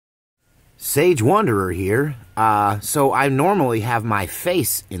Sage Wanderer here. So I normally have my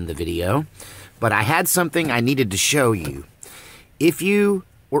face in the video, but I had something I needed to show you. If you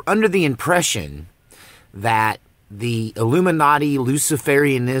were under the impression that the Illuminati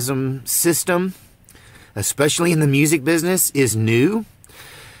Luciferianism system, especially in the music business, is new,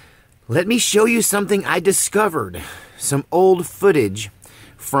 let me show you something I discovered. Some old footage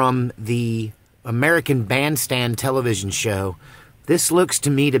from the American Bandstand television show. This looks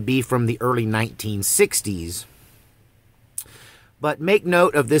to me to be from the early 1960s. But make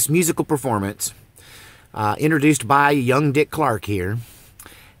note of this musical performance, introduced by young Dick Clark here.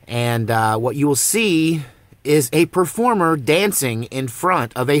 And what you will see is a performer dancing in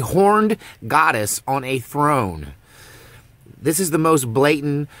front of a horned goddess on a throne. This is the most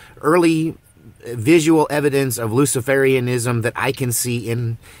blatant early visual evidence of Luciferianism that I can see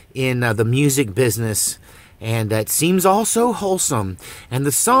in the music business. And it seems also wholesome. And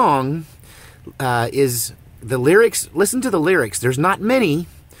the song is the lyrics. Listen to the lyrics. There's not many,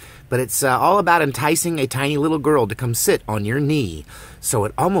 but it's all about enticing a tiny little girl to come sit on your knee. So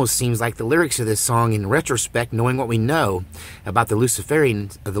it almost seems like the lyrics of this song, in retrospect, knowing what we know about the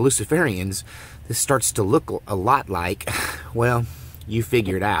Luciferians, this starts to look a lot like, well, you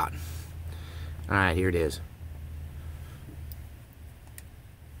figure it out. All right, here it is.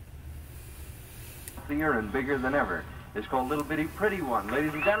 And bigger than ever. It's called Little Bitty Pretty One.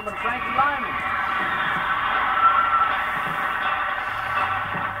 Ladies and gentlemen, Frankie Lyman.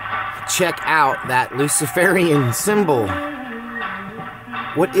 Check out that Luciferian symbol.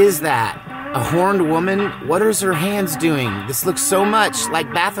 What is that? A horned woman? What is her hands doing? This looks so much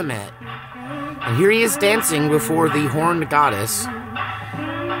like Baphomet. And here he is dancing before the horned goddess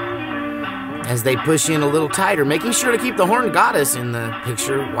as they push in a little tighter, making sure to keep the horned goddess in the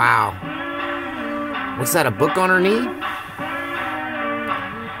picture. Wow. What's that, a book on her knee?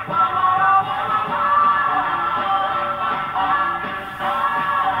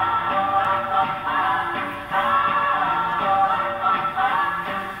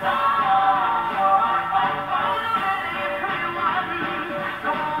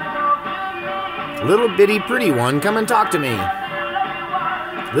 Little bitty pretty one, come and talk to me.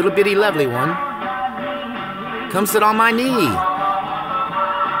 Little bitty lovely one, come sit on my knee.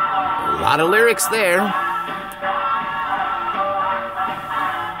 A lot of lyrics there.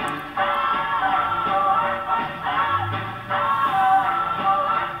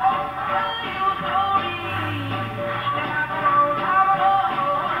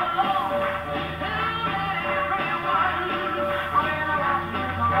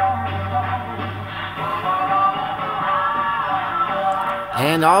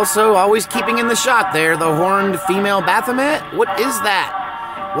 And also, always keeping in the shot there, the horned female Baphomet. What is that?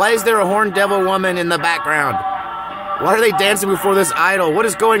 Why is there a horned devil woman in the background? Why are they dancing before this idol? What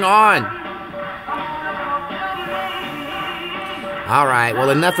is going on? All right, well,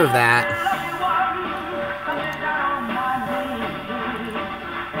 enough of that.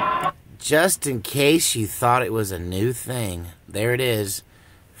 Just in case you thought it was a new thing, there it is.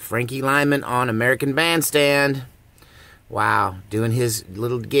 Frankie Lyman on American Bandstand. Wow, doing his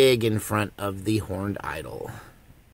little gig in front of the horned idol.